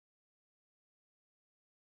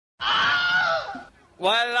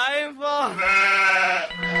Wildlife.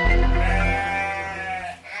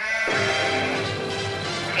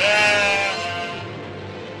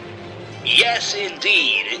 Yes,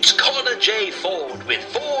 indeed, it's Connor J. Ford with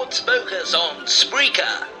Ford's Focus on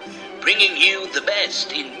Spreaker, bringing you the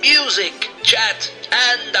best in music, chat,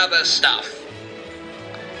 and other stuff.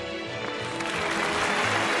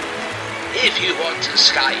 If you want to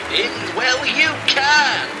Skype in, well, you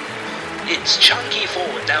can. It's Chunky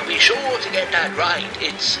Ford. Now be sure to get that right.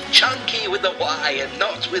 It's Chunky with a Y and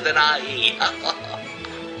not with an I.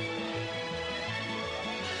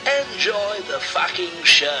 Enjoy the fucking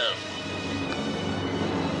show.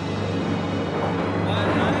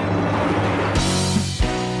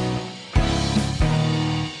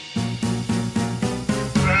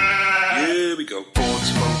 Here we go.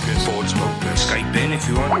 Ford's Focus. Ford's Focus. Skype in if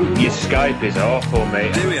you want. Your Skype is awful,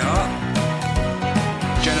 mate. There we are.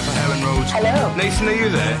 Jennifer Helen Rhodes. Hello. Nathan, are you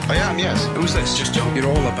there? I am, yes. Who's this? Just John. You're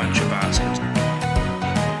all a bunch of bastards.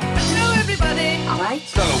 Hello, everybody. All right.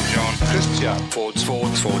 Hello, John. Christian. Ford's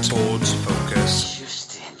Focus.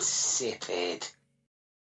 Just insipid.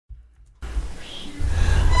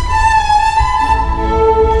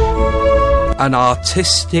 An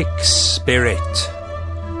artistic spirit.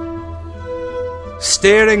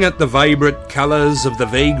 Staring at the vibrant colours of the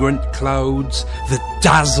vagrant clouds that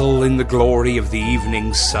dazzle in the glory of the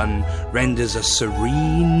evening sun renders a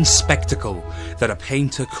serene spectacle that a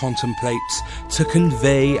painter contemplates to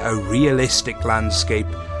convey a realistic landscape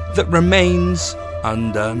that remains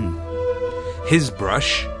undone. His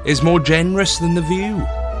brush is more generous than the view.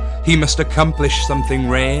 He must accomplish something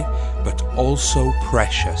rare, but also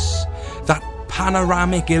precious. That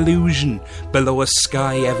panoramic illusion below a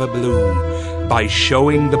sky ever blue, by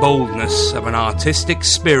showing the boldness of an artistic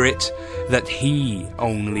spirit that he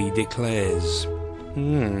only declares.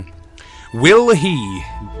 Will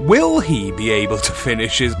he be able to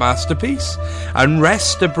finish his masterpiece and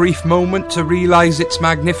rest a brief moment to realise its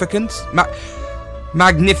magnificence?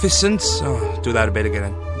 Magnificence. Oh, do that bit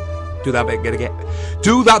again. Do that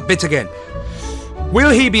bit again.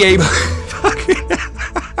 Will he be able?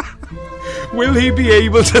 Will he be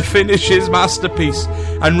able to finish his masterpiece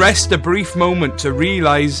and rest a brief moment to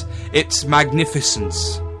realise its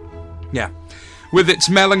magnificence? Yeah. With its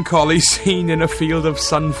melancholy seen in a field of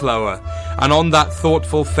sunflower, and on that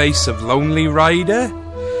thoughtful face of lonely rider?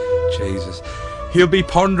 Jesus. He'll be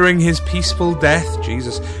pondering his peaceful death,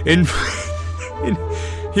 Jesus,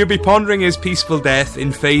 he'll be pondering his peaceful death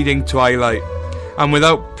in fading twilight, and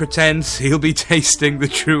without pretense he'll be tasting the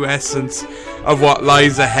true essence of what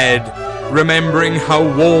lies ahead, remembering how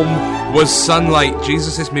warm was sunlight.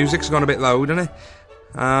 Jesus, this music's gone a bit loud, isn't it?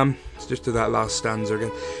 Let's just do that last stanza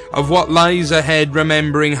again. Of what lies ahead,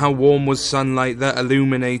 remembering how warm was sunlight that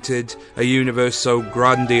illuminated a universe so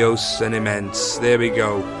grandiose and immense. There we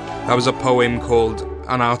go. That was a poem called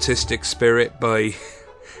An Artistic Spirit by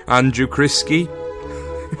Andrew Krisky,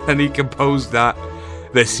 and he composed that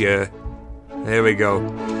this year. There we go.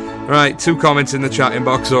 Right, 2 comments in the chatting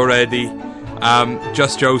box already.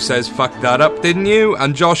 Just Joe says, fuck that up, didn't you?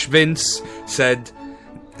 And Josh Vince says,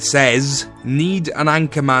 need an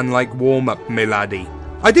anchorman like warm-up, me laddie.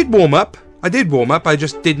 I did warm up, I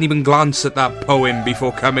just didn't even glance at that poem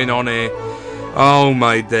before coming on here. Oh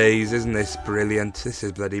my days, isn't this brilliant? This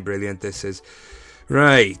is bloody brilliant, this is.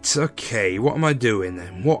 Right, okay, what am I doing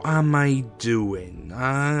then?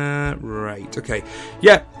 Right, okay.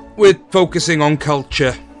 Yeah, we're focusing on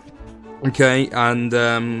culture. Okay, and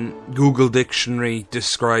Google Dictionary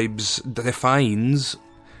defines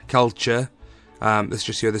culture. Let's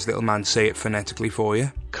just hear this little man say it phonetically for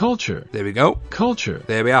you. Culture. There we go. Culture.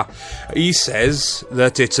 There we are. He says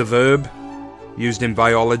that it's a verb used in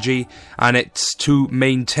biology, and it's to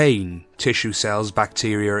maintain tissue cells,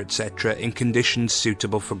 bacteria, etc. in conditions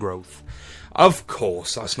suitable for growth. Of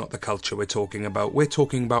course, that's not the culture we're talking about. We're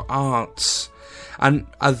talking about arts and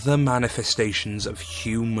other manifestations of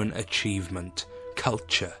human achievement,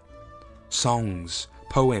 culture, songs,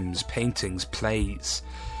 poems, paintings, plays.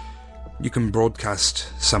 You can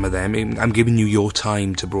broadcast some of them. I'm giving you your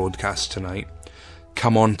time to broadcast tonight.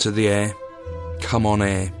 Come on to the air. Come on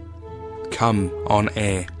air. Come on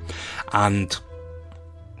air. And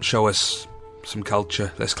show us some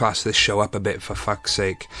culture. Let's class this show up a bit, for fuck's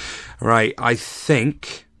sake. Right, I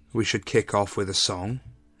think we should kick off with a song,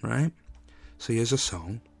 right? So here's a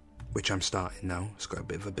song, which I'm starting now. It's got a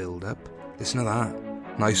bit of a build-up. Listen to that.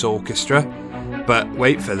 Nice orchestra. But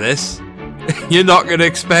wait for this. You're not going to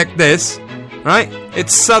expect this, right?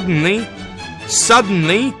 It suddenly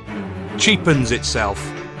cheapens itself.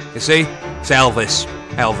 You see? It's Elvis.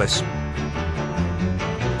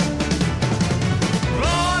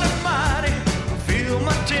 Lord Almighty, feel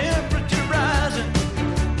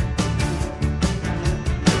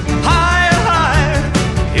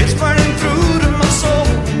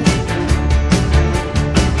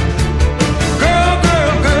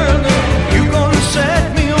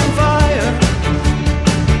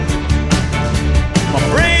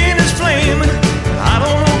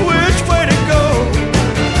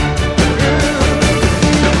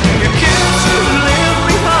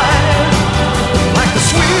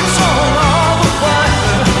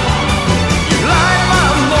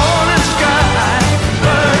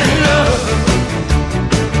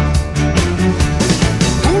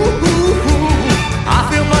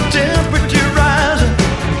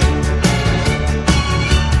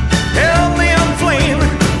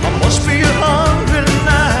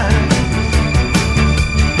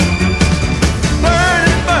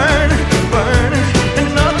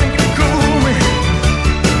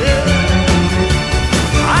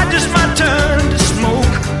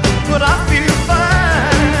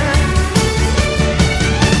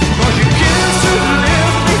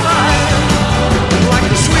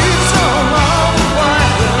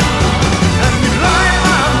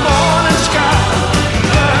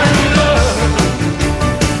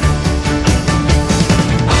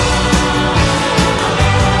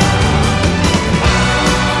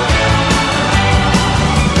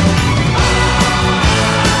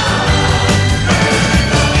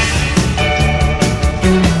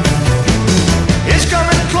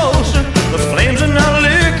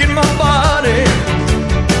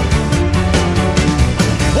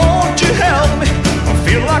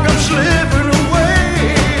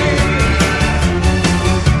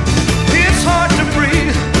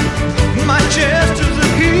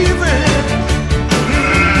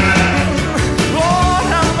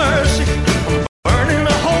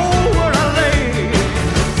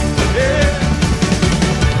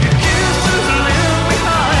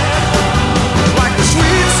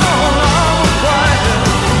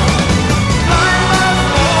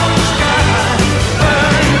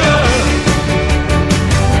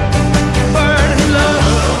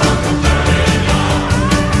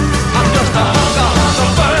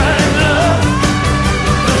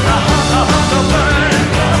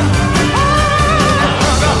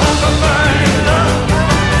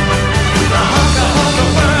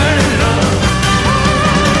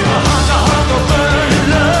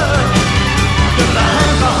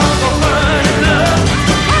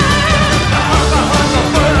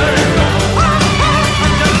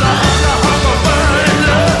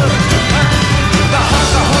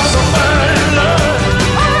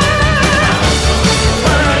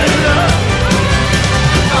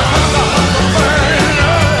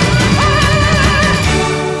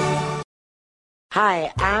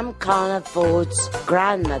I'm Connor Ford's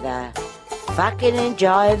grandmother. Fucking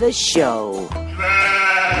enjoy the show.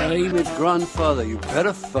 I'm his grandfather. You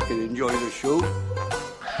better fucking enjoy the show.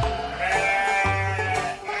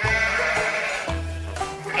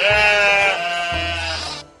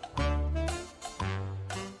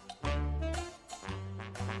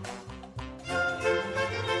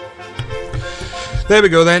 There we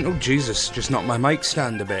go then. Oh, Jesus, just knocked my mic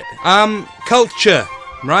stand a bit. Culture,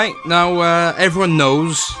 right? Now, everybody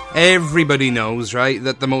knows, right,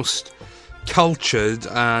 that the most cultured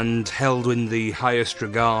and held in the highest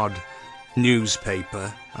regard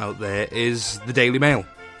newspaper out there is the Daily Mail,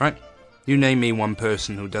 right? You name me one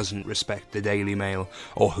person who doesn't respect the Daily Mail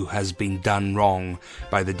or who has been done wrong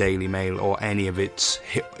by the Daily Mail or any of its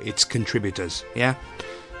contributors, yeah?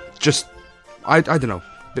 Just, I don't know,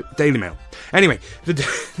 the Daily Mail. Anyway,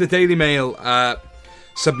 the Daily Mail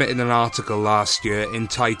submitted an article last year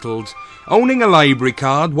entitled "Owning a library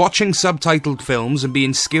card, watching subtitled films and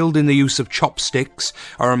being skilled in the use of chopsticks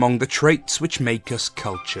are among the traits which make us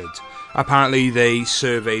cultured." Apparently they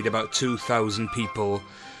surveyed about 2,000 people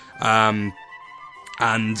and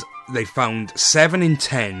they found 7 in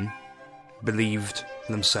 10 believed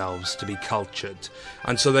themselves to be cultured.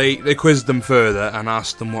 And so they quizzed them further and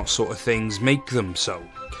asked them what sort of things make them so.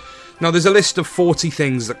 Now, there's a list of 40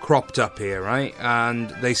 things that cropped up here, right? And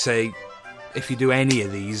they say if you do any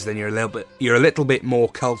of these, then you're a little bit more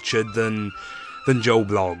cultured than Joe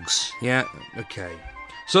Blogs. Yeah, okay.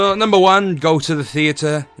 So number 1, go to the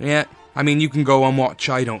theatre. Yeah, I mean you can go and watch,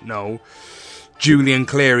 I don't know, Julian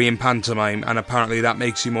Clary in pantomime, and apparently that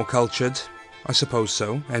makes you more cultured. I suppose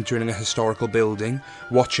so. Entering a historical building,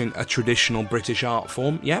 watching a traditional British art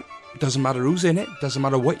form. Yeah, doesn't matter who's in it, doesn't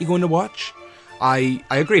matter what you're going to watch. I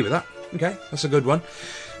agree with that. Okay, that's a good one.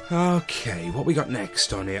 Okay, what we got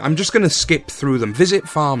next on here? I'm just going to skip through them. Visit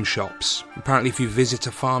farm shops. Apparently if you visit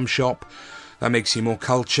a farm shop, that makes you more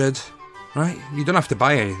cultured. Right? You don't have to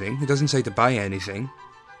buy anything. It doesn't say to buy anything.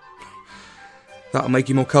 That'll make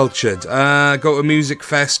you more cultured. Go to music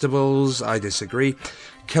festivals. I disagree.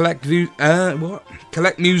 Collect music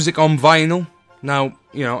on vinyl. Now,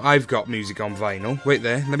 you know, I've got music on vinyl. Wait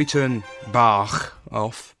there. Let me turn Bach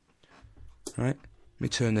off. Right, let me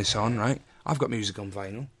turn this on, right? I've got music on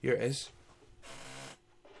vinyl. Here it is.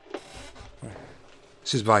 Right.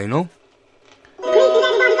 This is vinyl.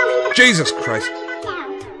 Jesus Christ.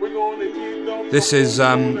 This is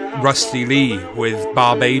Rusty Lee with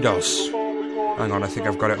Barbados. Hang on, I think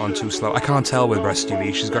I've got it on too slow. I can't tell with Rusty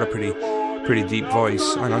Lee. She's got a pretty deep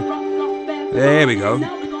voice. Hang on. There we go.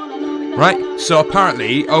 Right, so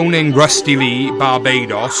apparently owning Rusty Lee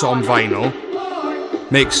Barbados on vinyl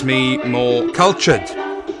makes me more cultured,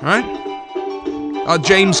 right?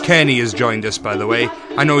 James Kenny has joined us, by the way.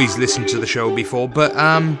 I know he's listened to the show before, but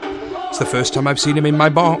it's the first time I've seen him in my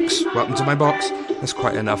box. Welcome to my box. That's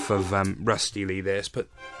quite enough of Rusty Lee there. Let's put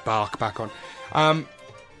Bark back on.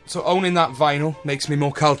 So owning that vinyl makes me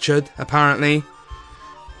more cultured, apparently.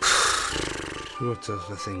 What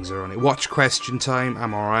other things are on it? Watch Question Time,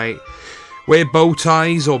 I'm alright. Wear bow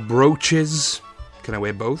ties or brooches. Can I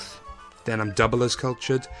wear both? Then I'm double as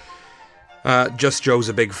cultured. Just Joe's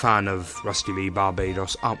a big fan of Rusty Lee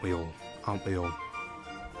Barbados. Aren't we all?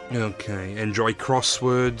 Okay. Enjoy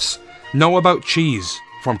crosswords. Know about cheese.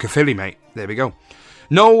 From Caerphilly, mate. There we go.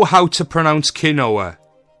 Know how to pronounce quinoa.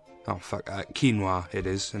 Oh, fuck. Quinoa it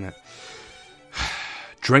is, isn't it?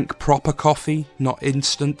 Drink proper coffee, not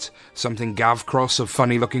instant. Something Gav Cross of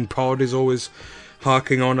Funny Looking Pod is always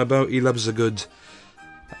harking on about. He loves a good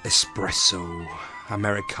espresso.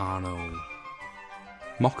 Americano.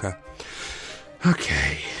 Mocha.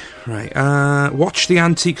 Okay. Right. Watch the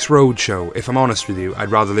Antiques Roadshow. If I'm honest with you, I'd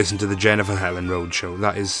rather listen to the Jennifer Helen Roadshow.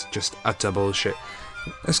 That is just utter bullshit.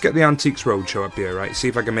 Let's get the Antiques Roadshow up here, right? See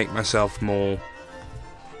if I can make myself more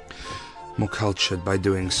cultured by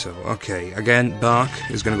doing so. Okay. Again, Bark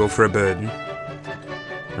is going to go for a burden.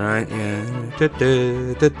 Right, yeah.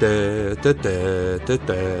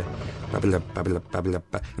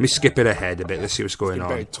 Let me skip it ahead a bit. Let's see what's going on.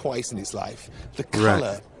 Buried twice in its life. The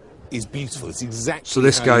colour is beautiful. It's exactly. So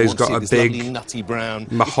this guy's got a big lovely, nutty brown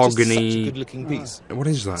mahogany. It's just such a good-looking piece. What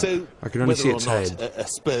is that? So I can only see its head. A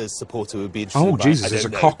Spurs supporter would be interested. Oh Jesus! It's a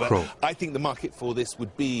cockerel. I think the market for this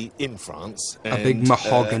would be in France. A big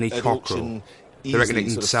mahogany cockerel. They reckon they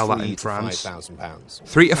can sell that in France. £3,000.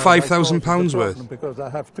 £3,000 to £5,000 worth. Because I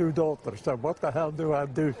have 2 daughters, so what the hell do I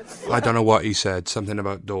do? I don't know what he said. Something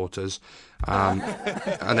about daughters, and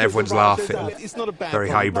everyone's laughing. It's not a bad very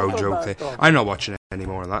highbrow joke there. I'm not watching any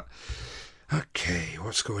more of that. Okay,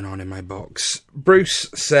 what's going on in my box? Bruce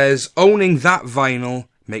says owning that vinyl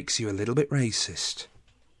makes you a little bit racist.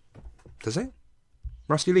 Does it?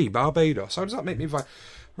 Rusty Lee, Barbados. How does that make me... Right,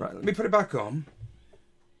 let me put it back on.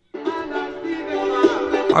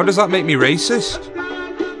 How does that make me racist?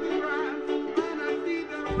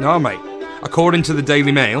 No, mate. According to the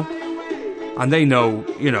Daily Mail, and they know,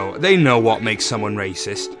 they know what makes someone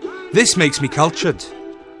racist. This makes me cultured.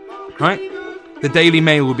 Right? The Daily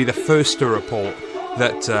Mail will be the first to report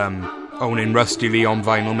that owning Rusty Lee on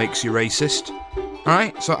vinyl makes you racist.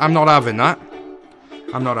 Alright? So I'm not having that.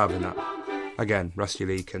 Again, Rusty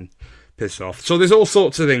Lee can piss off. So there's all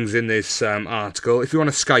sorts of things in this article. If you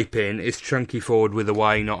want to Skype in, it's Chunky Forward with a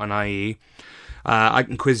Y, not an IE. I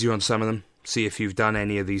can quiz you on some of them, see if you've done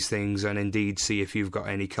any of these things, and indeed see if you've got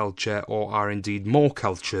any culture or are indeed more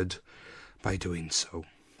cultured by doing so.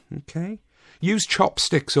 Okay? Use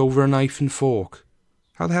chopsticks over a knife and fork.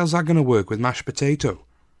 How the hell's that going to work with mashed potato?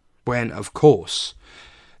 When, of course,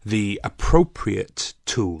 the appropriate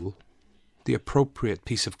tool, the appropriate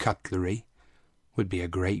piece of cutlery, would be a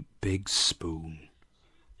great big spoon.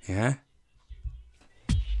 Yeah?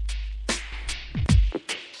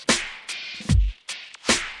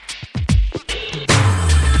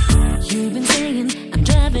 You've been saying I'm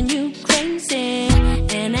driving you crazy,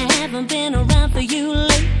 and I haven't been around for you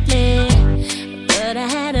lately, but I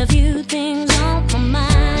had a few things on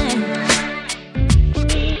my mind.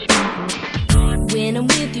 When I'm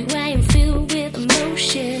with you, I am filled with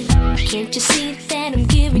emotion. Can't you see that I'm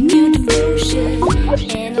giving you devotion?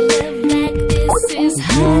 And a love like this is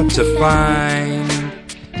hard to find.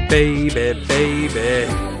 Baby. Do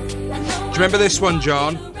you remember this one,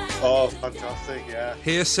 John? Oh, fantastic, yeah.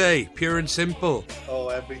 Hearsay, pure and simple. Oh,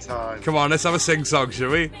 every time. Come on, let's have a sing-song, shall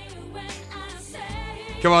we?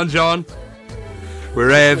 Come on, John.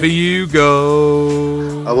 Wherever you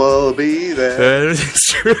go, I will be there.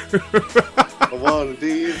 It's true. I want to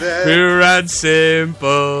be there. Pure and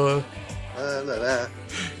simple.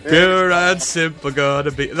 Pure and simple,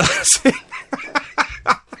 gotta be... That's it.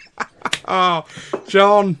 Oh,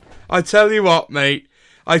 John, I tell you what, mate.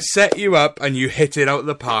 I set you up and you hit it out of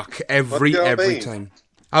the park every time.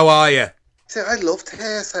 How are you? See, I loved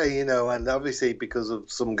Hearsay, and obviously because of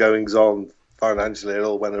some goings on financially, it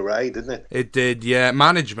all went awry, didn't it? It did, yeah.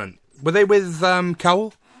 Management. Were they with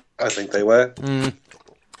Cowell? I think they were.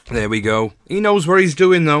 There we go. He knows what he's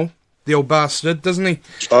doing, though. The old bastard, doesn't he?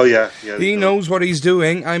 Oh, yeah. He knows what he's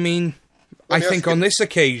doing. I mean, I think on this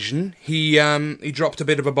occasion, he dropped a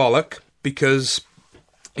bit of a bollock because,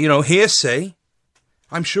 Hearsay...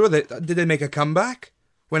 I'm sure did they make a comeback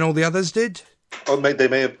when all the others did? Oh, they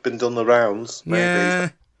may have been done the rounds. Maybe. Yeah,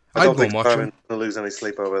 I don't think Simon's going to lose any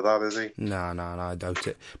sleep over that, is he? No, I doubt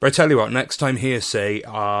it. But I tell you what, next time Hearsay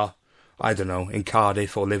are, I don't know, in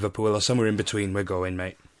Cardiff or Liverpool or somewhere in between, we're going,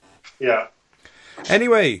 mate. Yeah.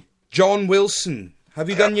 Anyway, John Wilson, have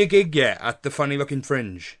you done your gig yet at the Funny Looking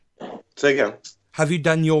Fringe? Say again. Have you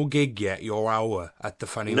done your gig yet, your hour at the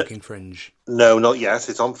Funny Looking Fringe? No, not yet.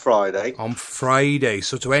 It's on Friday. On Friday.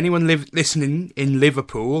 So to anyone listening in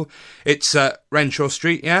Liverpool, it's Renshaw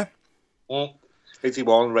Street, yeah?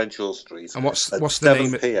 81 Renshaw Street. And what's the name?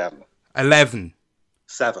 7 p.m. 11.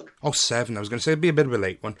 7. Oh, 7. I was going to say it'd be a bit of a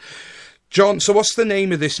late one. John, so what's the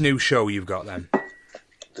name of this new show you've got then?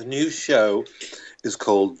 The new show is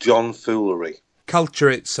called John Foolery. Culture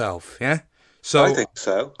itself, yeah? So I think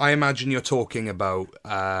so. I imagine you're talking about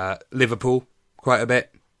Liverpool quite a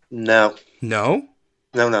bit. No. No?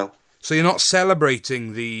 No. So you're not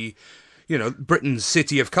celebrating the, Britain's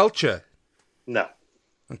city of culture? No.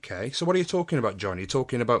 Okay, so what are you talking about, John? You're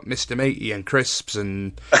talking about Mr. Matey and crisps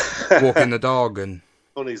and walking the dog and...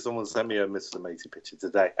 Funny, someone sent me a Mr. Matey picture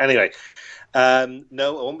today. Anyway,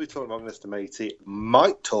 no, I won't be talking about Mr. Matey.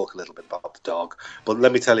 Might talk a little bit about the dog, but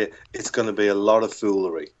let me tell you, it's going to be a lot of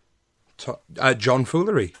foolery. John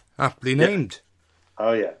Foolery, aptly named.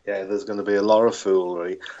 Oh, yeah, there's going to be a lot of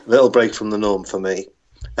foolery. A little break from the norm for me.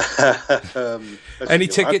 Any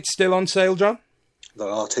tickets still on sale, John? There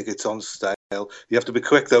are tickets on sale. You have to be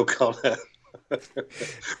quick, though, Connor.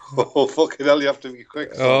 Oh, fucking hell, you have to be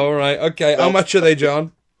quick. Son. All right, okay. How much are they,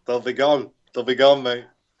 John? They'll be gone, mate.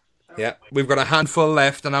 Yeah, we've got a handful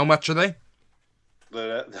left, and how much are they?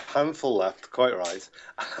 The handful left, quite right,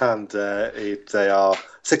 and they are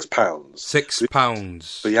 £6.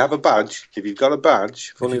 £6. But you have a badge. If you've got a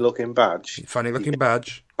badge, funny-looking badge,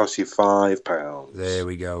 costs you £5. There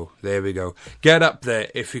we go. Get up there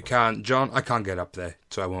if you can, John. I can't get up there,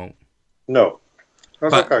 so I won't. No,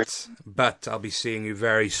 that's okay. But I'll be seeing you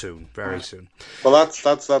very soon. Well,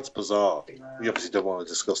 that's bizarre. You obviously don't want to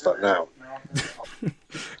discuss that now.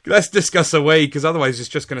 Let's discuss away, because otherwise it's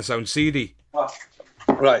just going to sound seedy.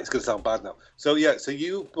 Right, it's going to sound bad now. So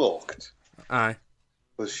you booked Aye.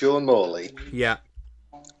 with Sean Morley. Yeah.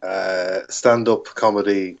 stand-up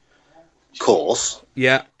comedy course.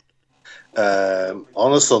 Yeah.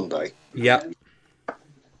 On a Sunday. Yeah.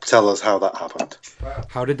 Tell us how that happened.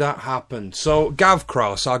 How did that happen? So, Gav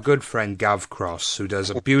Cross, our good friend Gav Cross, who does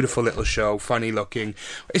a beautiful little show, funny looking.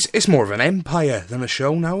 It's more of an empire than a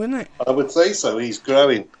show now, isn't it? I would say so. He's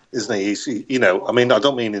growing, isn't he? He's, I mean, I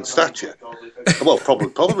don't mean in stature. Well,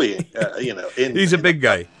 probably, in. He's a big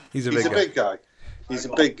guy. He's a big guy. He's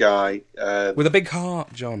a big guy. With a big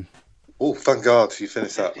heart, John. Oh, thank God you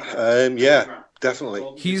finished that. Yeah, definitely.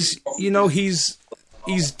 He's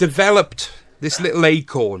developed this little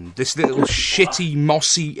acorn, this little shitty,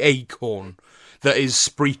 mossy acorn that is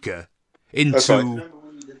Spreaker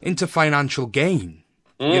into financial gain.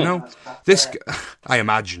 You know? I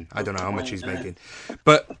imagine. I don't know how much he's making.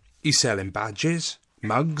 But he's selling badges,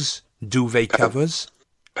 mugs, duvet covers,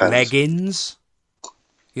 leggings,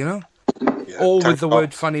 all with the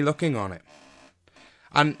word funny looking on it.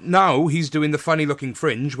 And now he's doing the funny looking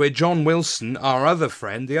fringe where John Wilson, our other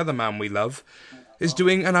friend, the other man we love, is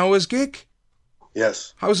doing an hour's gig.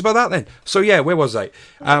 Yes. How's about that then? So yeah, where was I?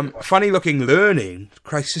 Funny looking learning.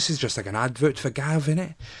 Christ, this is just like an advert for Gav,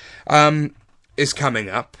 innit? Is coming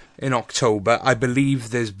up in October. I believe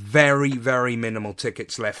there's very, very minimal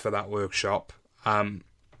tickets left for that workshop. I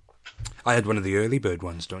had one of the early bird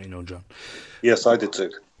ones, don't you know, John? Yes, I did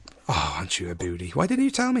too. Oh, aren't you a beauty? Why didn't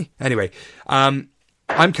you tell me? Anyway, I'm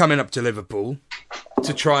coming up to Liverpool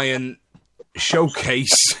to try and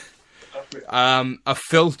showcase a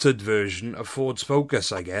filtered version of Ford's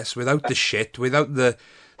Focus, I guess, without the shit, without the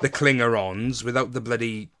clinger-ons, without the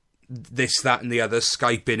bloody this, that, and the other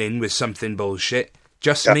Skyping in with something bullshit.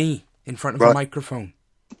 Just me in front of a microphone.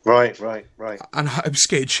 Right. And I'm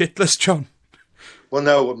scared shitless, John. Well,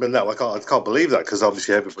 no, I can't believe that, because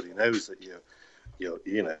obviously everybody knows that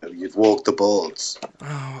you've walked the boards.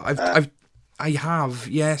 Oh, I have,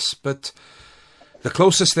 yes, but the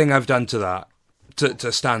closest thing I've done to that,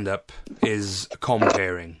 to stand up, is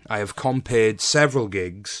comparing. I have compared several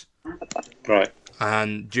gigs. Right.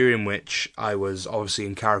 And during which I was obviously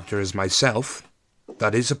in character as myself.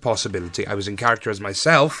 That is a possibility. I was in character as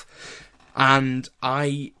myself, and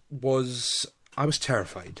I was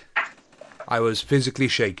terrified. I was physically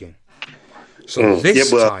shaking. So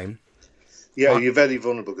this time... Yeah, you're very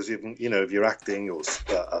vulnerable, because if you're acting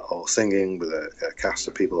or singing with a cast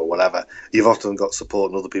of people or whatever, you've often got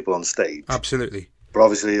support and other people on stage. Absolutely. But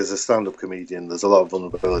obviously, as a stand-up comedian, there's a lot of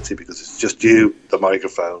vulnerability, because it's just you, the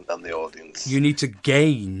microphone, and the audience. You need to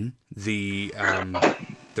gain the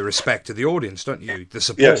respect of the audience, don't you? The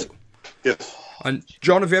support. Yes. And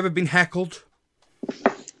John, have you ever been heckled?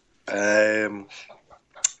 I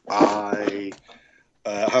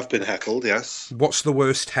have been heckled. Yes. What's the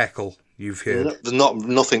worst heckle you've heard?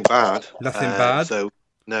 Nothing bad. Nothing bad?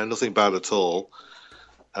 No, nothing bad at all.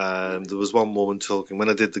 There was one woman talking when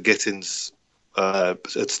I did the Gittins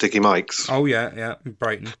at Sticky Mike's. Oh yeah, in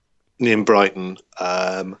Brighton. In Brighton,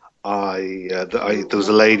 there was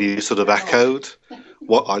a lady who sort of echoed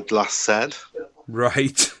what I'd last said.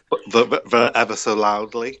 Right. But ever so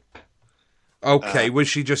loudly. Okay, was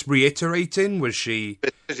she just reiterating? Was she...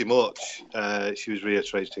 Pretty much. She was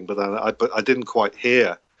reiterating, but I didn't quite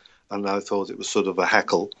hear, and I thought it was sort of a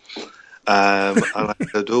heckle. And I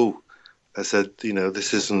said,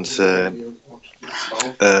 this isn't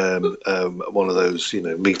one of those,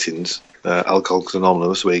 meetings, Alcoholics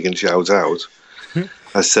Anonymous, where you can shout out.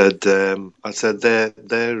 I said they're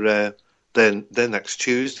next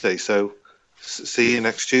Tuesday, so see you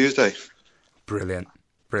next Tuesday. Brilliant.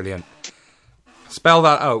 Spell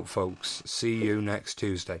that out, folks. See you next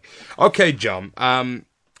Tuesday. Okay, John.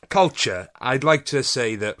 Culture. I'd like to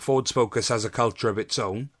say that Ford's Focus has a culture of its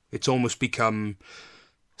own. It's almost become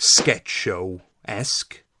sketch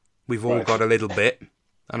show-esque. We've all got a little bit.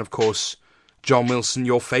 And, of course, John Wilson,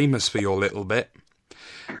 you're famous for your little bit.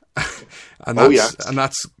 And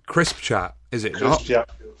that's Crisp Chat, is it not? Yeah.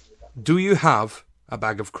 Do you have a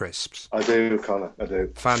bag of crisps? I do, Connor, I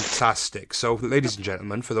do. Fantastic. So, ladies and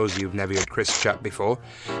gentlemen, for those of you who've never heard Crisp Chat before,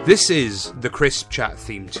 this is the Crisp Chat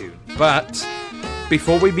theme tune. But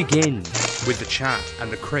before we begin with the chat and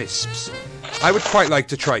the crisps, I would quite like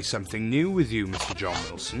to try something new with you, Mr. John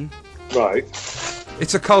Wilson. Right.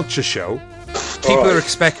 It's a culture show. People are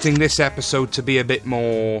expecting this episode to be a bit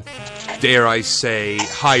more, dare I say,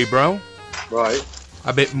 highbrow. Right.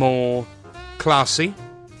 A bit more classy.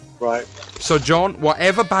 Right. So, John,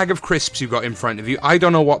 whatever bag of crisps you got in front of you, I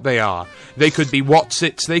don't know what they are. They could be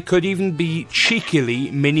Wotsits, they could even be cheekily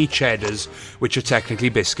mini cheddars, which are technically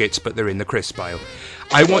biscuits, but they're in the crisp aisle.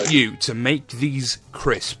 I want you to make these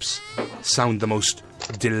crisps sound the most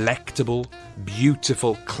most delectable,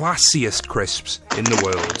 beautiful, classiest crisps in the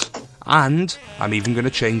world. And I'm even going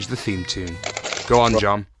to change the theme tune. Go on,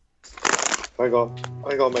 John. Hang on,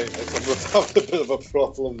 mate. I'm having a bit of a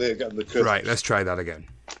problem there getting the crisps. Right, let's try that again.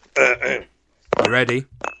 You ready?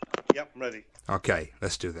 Yep, I'm ready. Okay,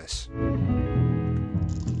 let's do this.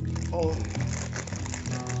 Oh.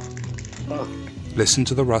 Oh. Listen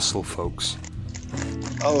to the rustle, folks.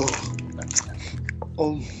 Oh.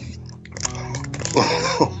 Oh.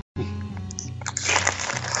 Oh.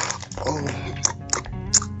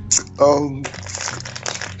 Oh.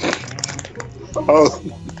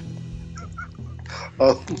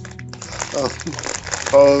 Oh. Oh.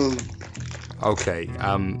 Oh. Okay,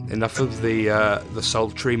 enough of the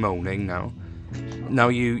sultry moaning now. Now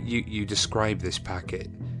you describe this packet.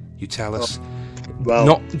 You tell us.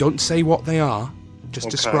 Well, don't say what they are. Just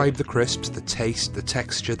okay. describe the crisps, the taste, the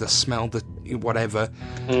texture, the smell, the whatever.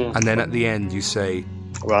 And then at the end you say,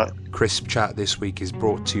 right. Crisp Chat this week is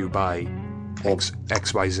brought to you by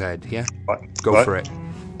XYZ, yeah? Right. Go for it.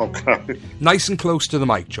 Okay. Nice and close to the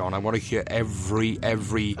mic, John. I want to hear every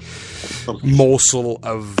morsel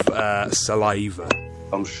of saliva.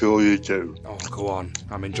 I'm sure you do. Oh, go on.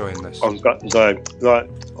 I'm enjoying this. Right.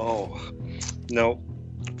 Oh. No.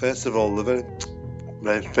 First of all, they're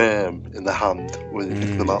very firm in the hand when you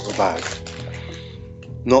pick them out of the bag.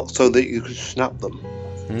 Not so that you could snap them.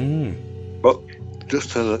 But just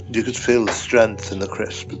so that you could feel the strength in the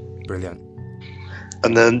crisp. Brilliant.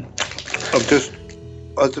 And then I just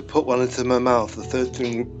put one into my mouth. The third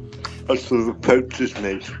thing that sort of approaches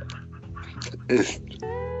me is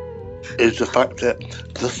the fact that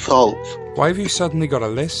the salt. Why have you suddenly got a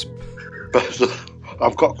lisp?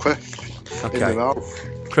 I've got crisp in my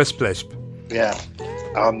mouth. Crisp lisp. Yeah.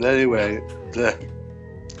 Anyway, the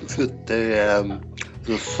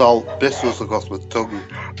salt bristles across my tongue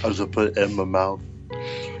as I put it in my mouth.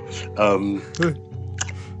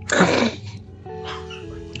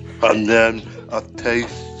 And then I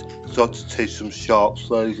start to taste some sharp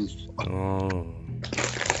flavours on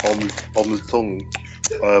the tongue.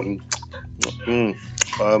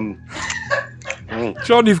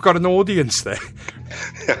 John, you've got an audience there.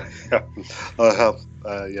 Yeah, I have.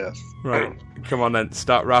 Yes. Right. Come on then.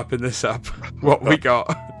 Start wrapping this up. What we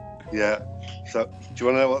got? Yeah. So, do you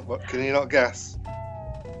want to know what? Can you not guess?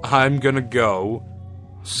 I'm gonna go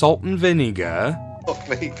salt and vinegar. Fuck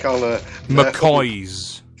me, Connor.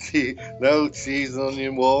 McCoy's. No cheese and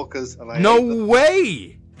onion walkers. And No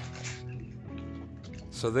way!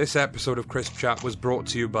 So this episode of Crisp Chat was brought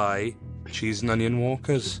to you by Cheese and Onion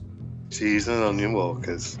Walkers. Cheese and Onion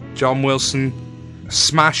Walkers. John Wilson,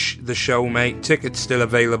 smash the show, mate. Tickets still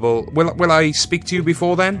available. Will I speak to you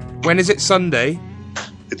before then? When is it? Sunday?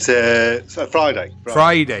 It's Friday.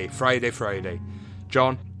 Friday.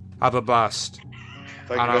 John, have a blast.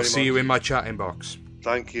 Thank and you I'll see much. you in my chatting box.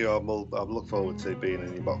 Thank you. I'll look forward to being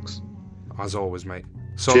in your box. As always, mate.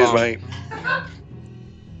 So cheers, long. mate.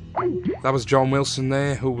 That was John Wilson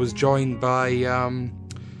there, who was joined by a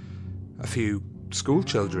few school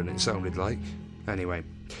children, it sounded like. Anyway,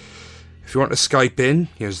 if you want to Skype in,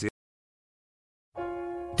 here's the...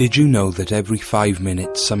 Did you know that every 5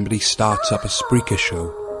 minutes somebody starts up a Spreaker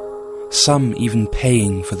show? Some even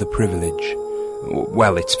paying for the privilege.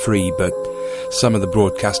 Well, it's free, but some of the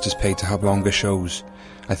broadcasters pay to have longer shows.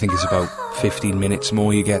 I think it's about 15 minutes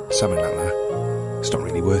more you get, something like that. It's not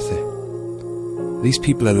really worth it. These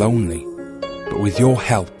people are lonely, but with your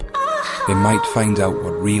help, they might find out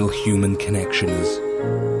what real human connection is.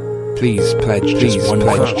 Please pledge just one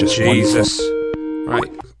pledge, just Jesus.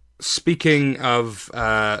 Right. Speaking of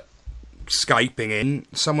Skyping in,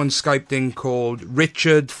 someone Skyped in called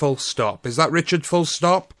Richard Full Stop. Is that Richard Full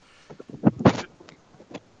Stop?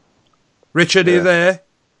 Richard, are you there?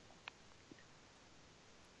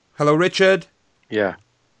 Hello, Richard? Yeah.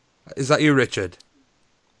 Is that you, Richard?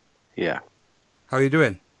 Yeah. How are you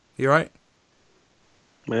doing? You alright?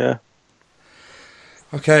 Yeah.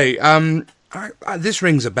 Okay, this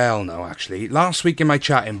rings a bell now, actually. Last week in my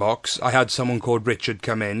chatting box, I had someone called Richard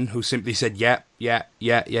come in who simply said, yeah,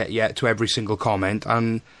 to every single comment,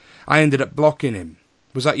 and I ended up blocking him.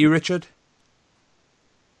 Was that you, Richard?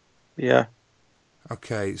 Yeah.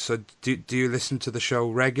 Okay, so do you listen to the show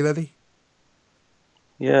regularly?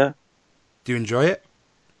 Yeah. Do you enjoy it?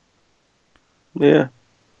 Yeah.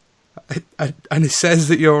 And it says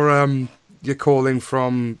that you're calling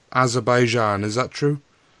from Azerbaijan, is that true?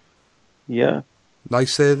 Yeah.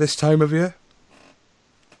 Nice there this time of year?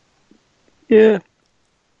 Yeah.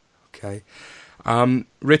 Okay.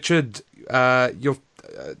 Richard, your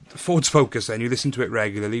Ford's Focus then, you listen to it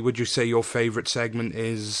regularly. Would you say your favourite segment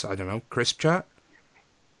is, I don't know, Crisp Chat?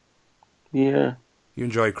 Yeah. You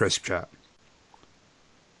enjoy Crisp Chat?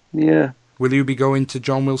 Yeah. Will you be going to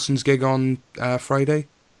John Wilson's gig on Friday?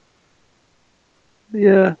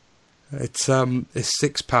 Yeah. It's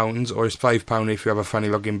 £6 or it's £5 if you have a funny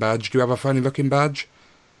looking badge. Do you have a funny looking badge?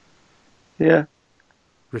 Yeah.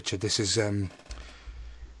 Richard, this is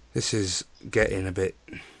getting a bit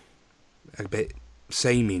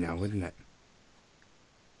samey now, isn't it?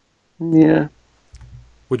 Yeah.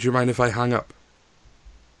 Would you mind if I hang up?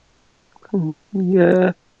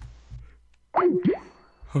 Yeah.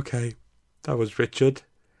 Okay, that was Richard.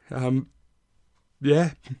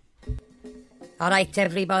 Yeah. Alright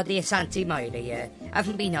everybody, it's Auntie Moira here. I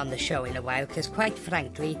haven't been on the show in a while because quite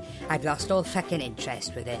frankly, I've lost all fucking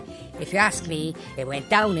interest with it. If you ask me, it went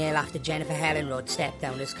downhill after Jennifer Helen Rudd stepped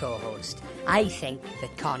down as co-host. I think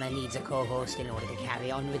that Connor needs a co-host in order to carry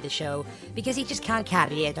on with the show because he just can't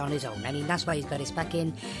carry it on his own. I mean, that's why he's got his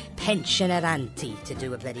fucking pensioner auntie to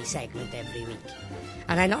do a bloody segment every week.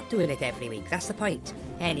 And I'm not doing it every week, that's the point.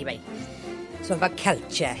 Anyway, so about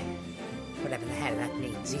culture. Whatever the hell that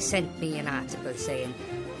means. He sent me an article saying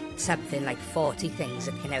something like 40 things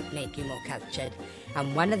that can help make you more cultured,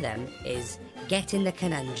 and one of them is getting the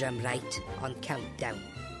conundrum right on countdown.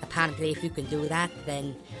 Apparently if you can do that,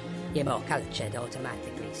 then you're more cultured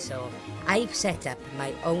automatically. So I've set up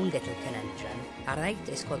my own little conundrum, alright?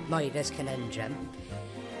 It's called Moira's Conundrum,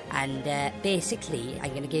 and basically I'm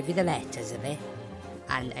going to give you the letters of it,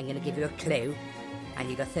 and I'm going to give you a clue, and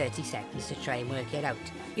you've got 30 seconds to try and work it out.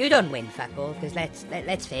 You don't win, fuck all, because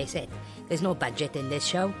let's face it, there's no budget in this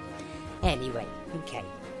show. Anyway, okay.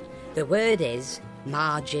 The word is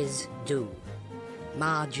Marge's Do.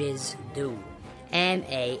 Marge's Do.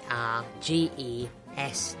 M-A-R-G-E-S-D-O.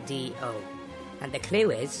 And the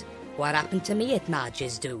clue is, what happened to me at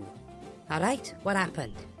Marge's Do? Alright, what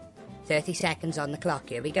happened? 30 seconds on the clock,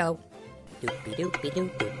 here we go. Doopy-doopy-doo,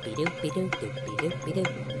 doopy-doopy-doo, doopy-doopy-doo.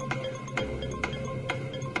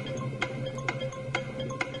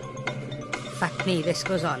 Fuck me, this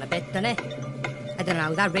goes on a bit, doesn't it? I don't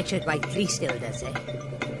know, that Richard Whiteley still does it.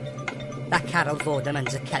 That Carol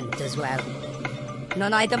Vorderman's a cunt as well. No,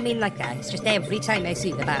 I don't mean like that. It's just every time I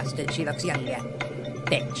see the bastard, she looks younger.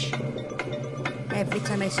 Bitch. Every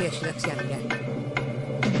time I see her, she looks younger.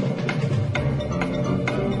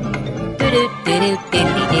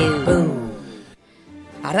 Boom.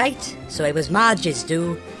 Alright, so it was Marge's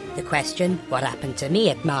Do. The question, what happened to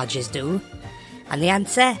me at Marge's Do? And the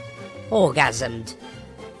answer, orgasmed.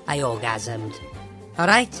 I orgasmed.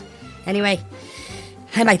 Alright? Anyway,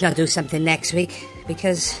 I might not do something next week,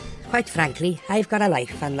 because, quite frankly, I've got a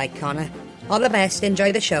life, unlike Connor. All the best,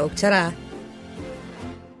 enjoy the show, ta-ra.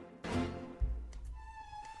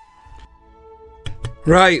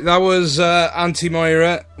 Right, that was Auntie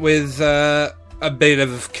Moira with a bit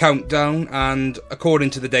of Countdown, and according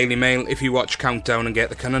to the Daily Mail, if you watch Countdown and get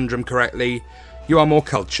the conundrum correctly, you are more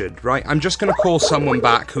cultured, right? I'm just going to call someone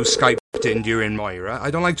back who Skyped in during Moira. I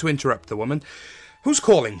don't like to interrupt the woman. Who's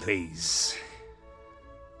calling, please?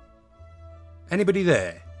 Anybody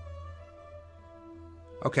there?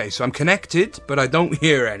 Okay, so I'm connected, but I don't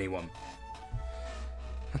hear anyone.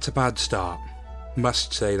 That's a bad start.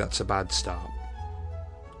 Must say that's a bad start.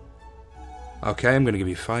 Okay, I'm going to give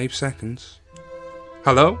you 5 seconds.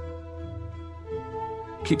 Hello?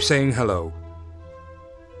 Keep saying hello.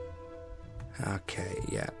 Okay,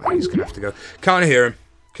 yeah, he's going to have to go. Can't hear him.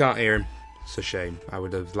 Can't hear him. It's a shame. I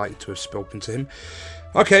would have liked to have spoken to him.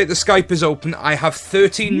 Okay, the Skype is open. I have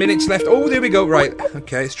 13 minutes left. Oh, there we go. Right.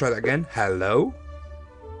 Okay, let's try that again. Hello?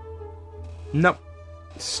 Nope.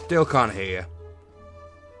 Still can't hear you.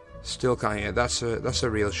 Still can't hear you. That's a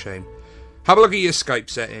real shame. Have a look at your Skype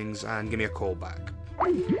settings and give me a call back.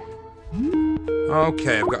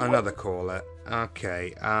 Okay, I've got another caller.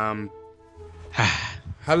 Okay,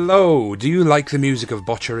 hello, do you like the music of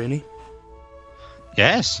Boccherini?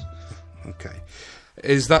 Yes. Okay.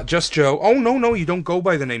 Is that Just Joe? Oh, no, you don't go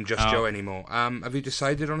by the name Just Joe anymore. Have you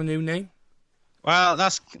decided on a new name? Well,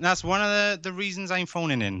 that's one of the reasons I'm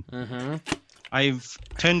phoning in. Mm-hmm. I've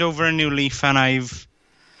turned over a new leaf and I've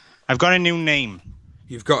got a new name.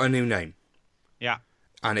 You've got a new name? Yeah.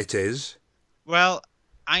 And it is? Well,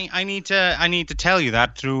 I need to tell you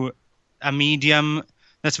that through a medium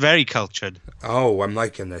that's very cultured. Oh, I'm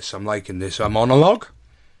liking this. A monologue?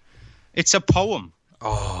 It's a poem.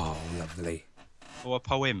 Oh, lovely. Or a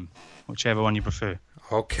poem, whichever one you prefer.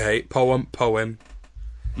 Okay, poem.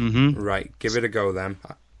 Mm-hmm. Right, give it a go then.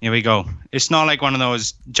 Here we go. It's not like one of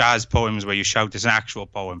those jazz poems where you shout. It's an actual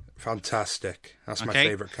poem. Fantastic. That's my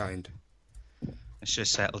favourite kind. Let's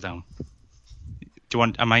just settle down. Do you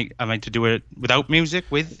want? Am I to do it without music?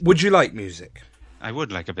 With? Would you like music? I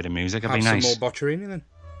would like a bit of music. It'd Have be nice. Some more Boccherini then.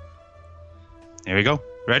 Here we go.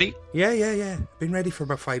 Ready? Yeah. Been ready for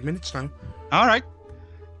about 5 minutes now. All right.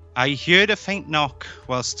 I heard a faint knock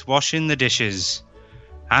whilst washing the dishes.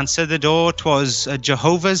 Answered the door, 'twas a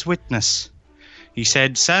Jehovah's Witness. He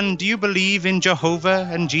said, "Son, do you believe in Jehovah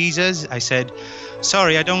and Jesus?" I said,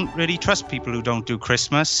 "Sorry, I don't really trust people who don't do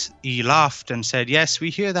Christmas." He laughed and said, "Yes, we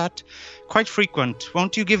hear that. Quite frequent.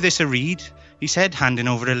 Won't you give this a read?" He said, handing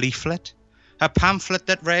over a leaflet. A pamphlet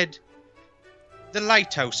that read, "The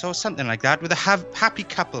Lighthouse," or something like that, with a happy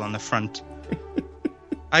couple on the front.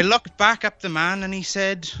 I looked back up the man and he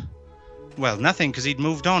said, well, nothing, because he'd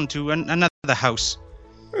moved on to another house.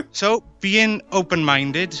 So, being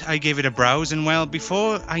open-minded, I gave it a browse, and well,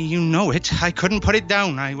 before you know it, I couldn't put it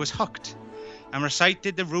down. I was hooked. And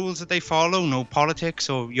recited the rules that they follow: no politics,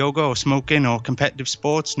 or yoga, or smoking, or competitive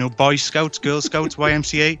sports, no Boy Scouts, Girl Scouts,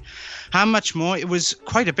 YMCA. How much more? It was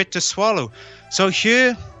quite a bit to swallow. So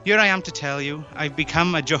here I am to tell you, I've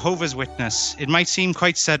become a Jehovah's Witness. It might seem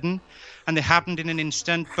quite sudden, and it happened in an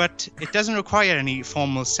instant, but it doesn't require any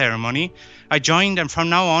formal ceremony. I joined, and from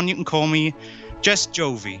now on you can call me Just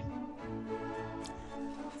Jovi.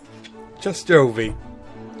 Just Jovi.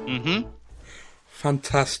 Mm-hmm.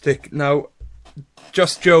 Fantastic. Now,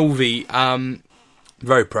 Just Jovi,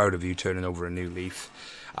 very proud of you turning over a new leaf.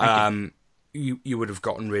 You would have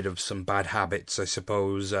gotten rid of some bad habits, I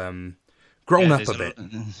suppose. Grown up a bit.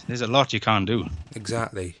 There's a lot you can't do.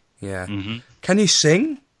 Exactly, yeah. Mm-hmm. Can you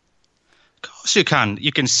sing? Of course you can.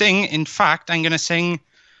 You can sing. In fact, I'm going to sing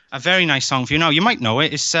a very nice song for you now. You might know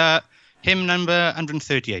it. It's hymn number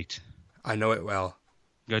 138. I know it well.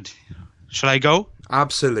 Good. Shall I go?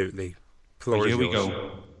 Absolutely. Floor is yours. Here we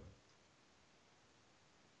go.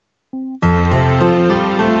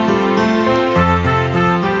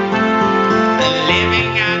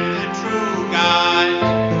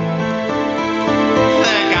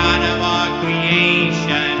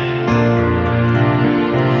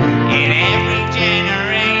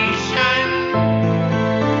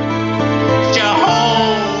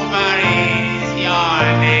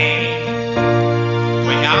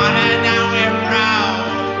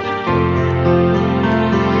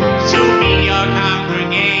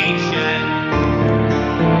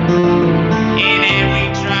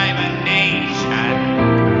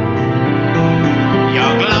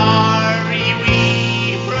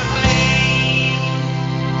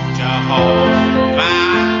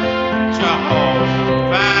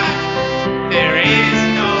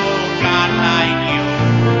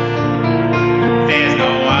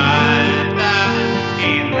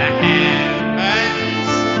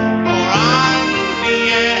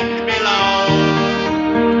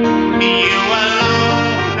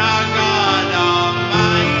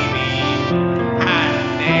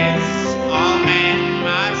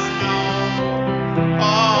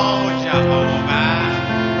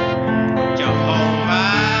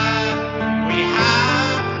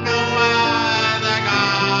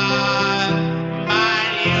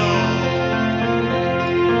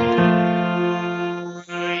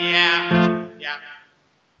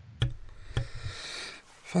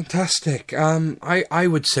 Fantastic. I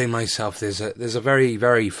would say myself there's a very,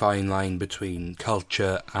 very fine line between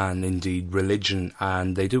culture and indeed religion,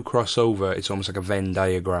 and they do cross over. It's almost like a Venn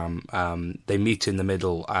diagram. They meet in the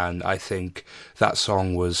middle, and I think that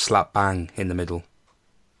song was slap bang in the middle.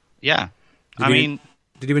 Yeah. Did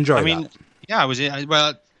you enjoy that? Yeah,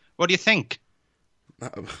 well, what do you think?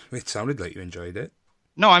 It sounded like you enjoyed it.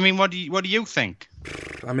 No, what do you think?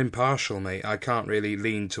 I'm impartial, mate. I can't really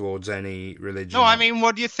lean towards any religion. No,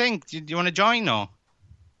 what do you think? Do you want to join, or?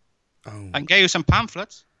 Oh. I can get you some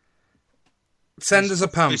pamphlets. Send us a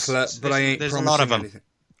pamphlet, but I ain't promising a lot of them. Anything.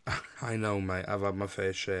 I know, mate. I've had my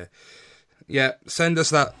fair share. Yeah, send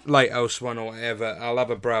us that Lighthouse one or whatever. I'll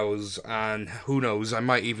have a browse, and who knows, I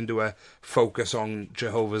might even do a focus on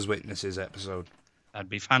Jehovah's Witnesses episode. That'd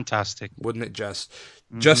be fantastic. Wouldn't it just?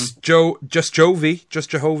 Mm-hmm. Just Jovi? Just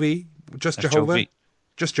Jehovah? Just Jehovah? Jovi.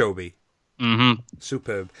 Just Jovi. Mm-hmm.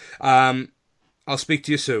 Superb. I'll speak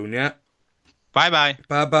to you soon, yeah? Bye-bye.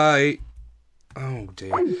 Bye-bye. Oh,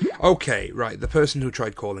 dear. Okay, right, the person who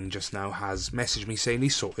tried calling just now has messaged me saying he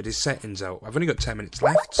sorted his settings out. I've only got 10 minutes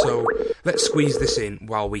left, so let's squeeze this in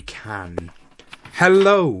while we can.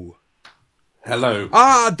 Hello. Hello.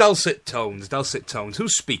 Ah, dulcet tones.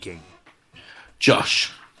 Who's speaking?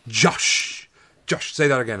 Josh. Josh, say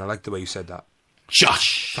that again. I like the way you said that.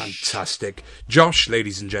 Josh. Fantastic. Josh,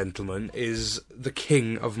 ladies and gentlemen, is the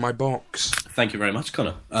king of my box. Thank you very much,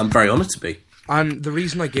 Connor. I'm very honoured to be. And the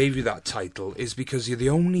reason I gave you that title is because you're the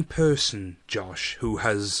only person, Josh, who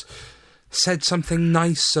has said something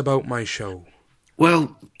nice about my show.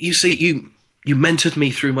 Well, you see, you mentored me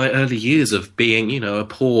through my early years of being, a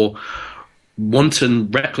poor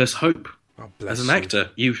wanton, reckless hope. bless As an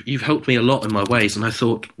actor, you've helped me a lot in my ways, and I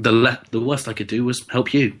thought the worst I could do was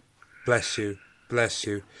help you. Bless you. Bless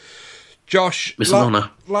you. Josh, It's an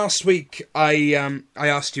honour. Last week I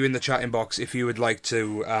asked you in the chatting box if you would like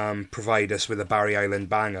to provide us with a Barry Island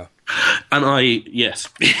banger. And yes.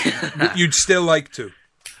 You'd still like to?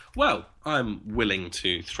 Well, I'm willing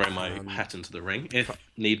to throw my hat into the ring, if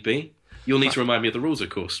need be. You'll need to remind me of the rules, of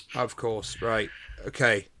course. Of course, right.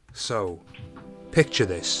 Okay, so, picture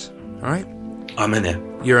this, alright? I'm in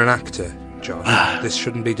it. You're an actor, Josh. This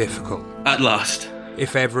shouldn't be difficult. At last.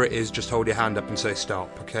 If ever it is, just hold your hand up and say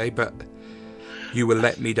stop, okay? But you will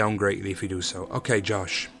let me down greatly if you do so. Okay,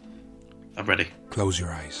 Josh. I'm ready. Close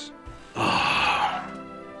your eyes.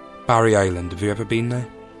 Barry Island, have you ever been there?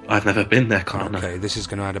 I've never been there, Connor. Okay, this is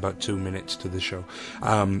going to add about 2 minutes to the show.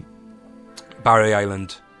 Barry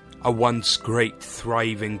Island, a once great,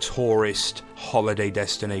 thriving tourist holiday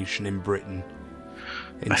destination in Britain,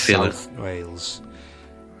 in South Wales.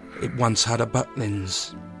 It once had a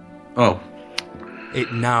Butlins. Oh.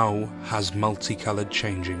 It now has multicoloured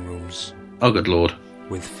changing rooms. Oh, good lord.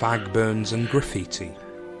 With fag burns and graffiti.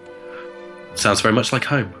 Sounds very much like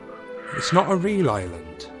home. It's not a real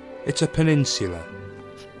island. It's a peninsula.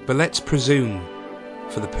 But let's presume,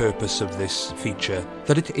 for the purpose of this feature,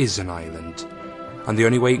 that it is an island. And the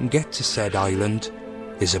only way you can get to said island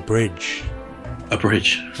is a bridge. A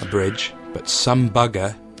bridge? A bridge. But some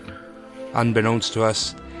bugger, unbeknownst to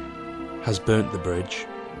us, has burnt the bridge.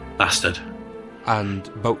 Bastard. And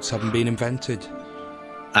boats haven't been invented.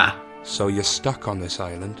 So you're stuck on this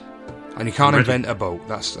island. And you can't invent a boat.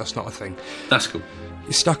 That's not a thing. That's cool.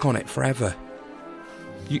 You're stuck on it forever.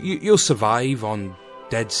 You'll survive on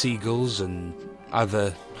dead seagulls and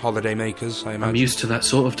other holiday makers, I imagine. I'm used to that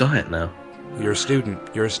sort of diet now. You're a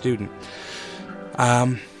student.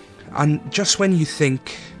 And just when you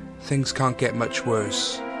think things can't get much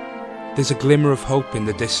worse, there's a glimmer of hope in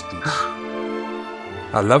the distance.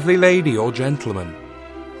 A lovely lady or gentleman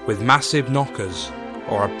with massive knockers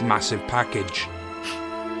or a massive package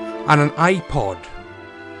and an iPod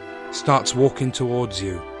starts walking towards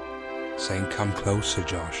you, saying, "Come closer,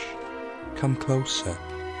 Josh. Come closer."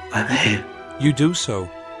 I'm here. You do so.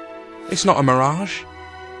 It's not a mirage.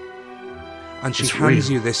 And she hands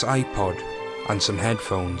you this iPod and some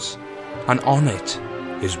headphones, and on it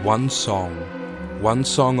is one song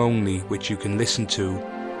only, which you can listen to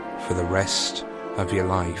for the rest of your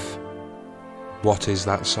life. What is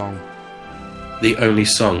that song? The only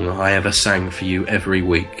song I ever sang for you every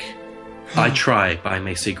week. I Try by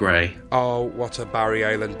Macy Gray. Oh, what a Barry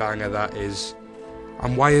Island banger that is.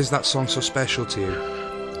 And why is that song so special to you?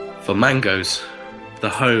 For Mangoes, the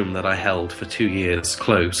home that I held for 2 years,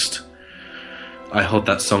 closed. I hold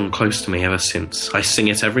that song close to me ever since. I sing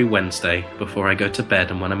it every Wednesday before I go to bed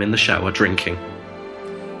and when I'm in the shower drinking.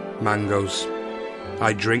 Mangoes,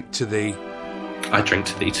 I drink to thee. I drink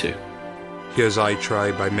to thee too. Here's I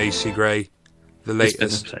Try by Macy Gray, the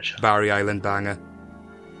latest Barry Island banger.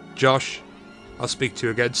 Josh, I'll speak to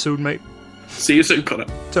you again soon, mate. See you soon, Connor.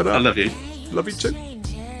 Ta-da. I love you. Love you too.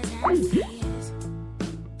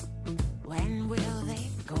 When will they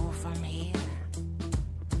go from here?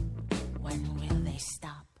 When will they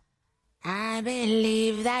stop? I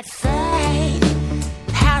believe that fate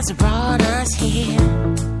has brought us here,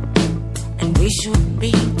 and we should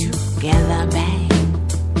be together, babe.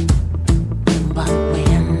 But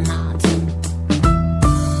we're not.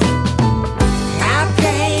 I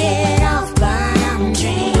play it off, but I'm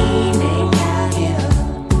dreaming of you.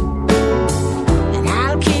 And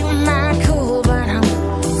I'll keep my cool, but I'm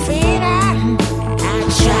feeling. I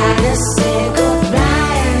try to say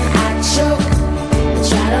goodbye and I choke. I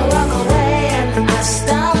try to walk away and I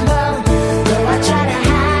stumble. Though I try to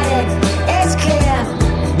hide it, it's clear.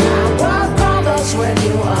 My world crumbles when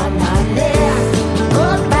you are not there.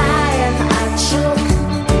 Goodbye and I choke.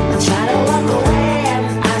 I try to walk away and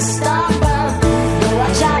I stumble. Though I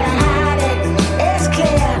try to hide it, it's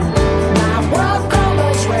clear. My world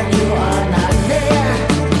crumbles when you are not there.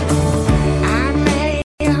 I may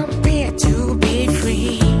appear to be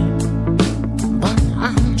free, but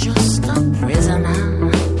I'm just a prisoner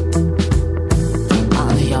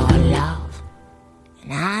of your love.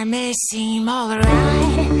 And I may seem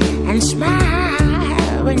alright and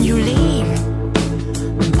smile when you leave,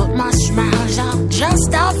 but my smiles are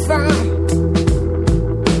just a front,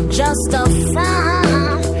 just a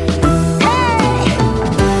front. Hey,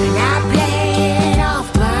 and I play it off,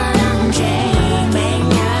 but I'm dreaming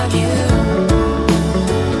of you.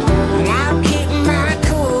 And I'll keep my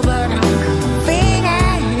cool, but I'm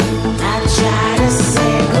feeling. I try to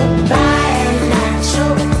say goodbye and I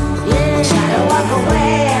choke. Yeah, try to walk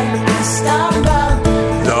away and I stop.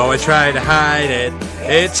 try to hide it,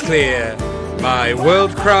 it's clear. My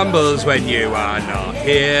world crumbles when you are not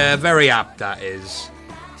here. Very apt, that is.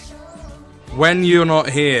 When you're not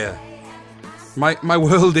here, my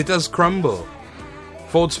world, it does crumble.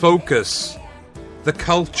 Ford's Focus, the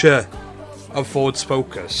culture of Ford's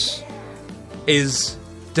Focus, is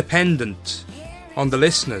dependent on the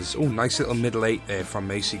listeners. Oh, nice little middle eight there from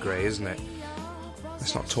Macy Gray, isn't it?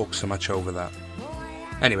 Let's not talk so much over that.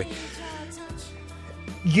 Anyway,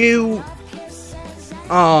 you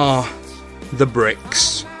are the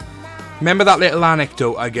bricks. Remember that little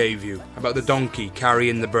anecdote I gave you about the donkey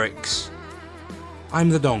carrying the bricks? I'm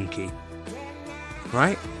the donkey,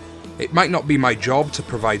 right? It might not be my job to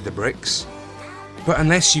provide the bricks, but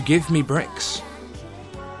unless you give me bricks,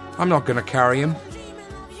 I'm not going to carry them.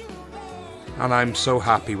 And I'm so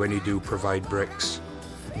happy when you do provide bricks,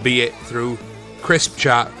 be it through Crisp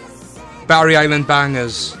Chat, Barry Island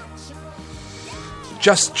Bangers,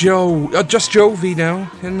 Just Jovi now,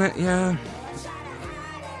 isn't it? Yeah.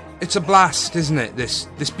 It's a blast, isn't it? This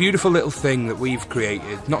beautiful little thing that we've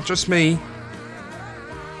created. Not just me,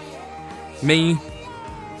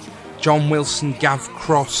 John Wilson, Gav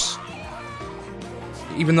Cross,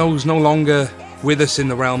 even those no longer with us in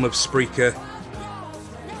the realm of Spreaker.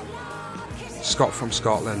 Scott from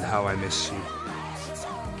Scotland, how I miss you.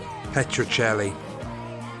 Petrocelli,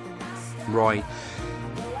 Roy,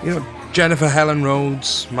 you know, Jennifer Helen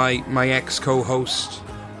Rhodes, my ex-co-host.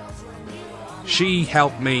 She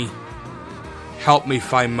helped me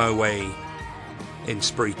find my way in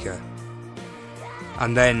Spreaker,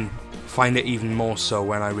 and then find it even more so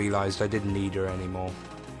when I realised I didn't need her anymore.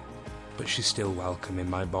 But she's still welcome in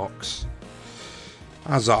my box,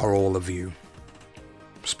 as are all of you.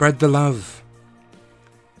 Spread the love.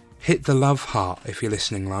 Hit the love heart if you're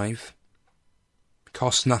listening live. It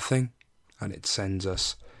costs nothing, and it sends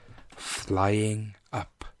us flying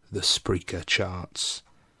up the Spreaker charts.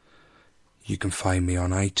 You can find me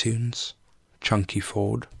on iTunes, Chunky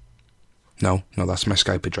Ford. No, that's my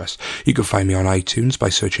Skype address. You can find me on iTunes by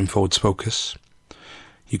searching Ford's Focus.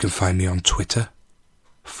 You can find me on Twitter,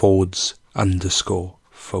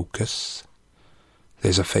 Fords_Focus.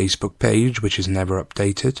 There's a Facebook page which is never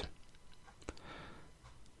updated.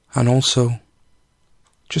 And also,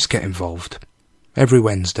 just get involved. Every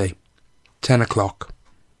Wednesday, 10 o'clock,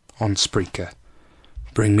 on Spreaker.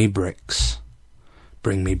 Bring me bricks.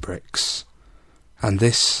 Bring me bricks. And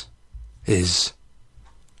this is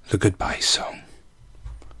the goodbye song.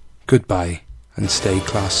 Goodbye, and stay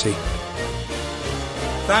classy.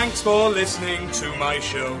 Thanks for listening to my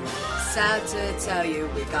show. Sad to tell you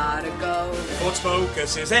we gotta go. Ford's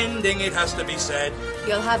Focus is ending, it has to be said.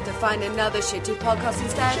 You'll have to find another shitty podcast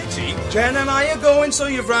instead. Shitty? Jen and I are going, so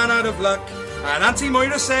you've ran out of luck. And Auntie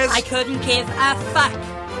Moira says, I couldn't give a fuck.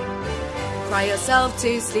 Cry yourself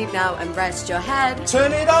to sleep now and rest your head.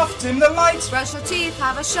 Turn it off, dim the lights. Brush your teeth,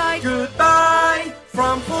 have a shite. Goodbye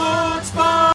from Ford's Focus.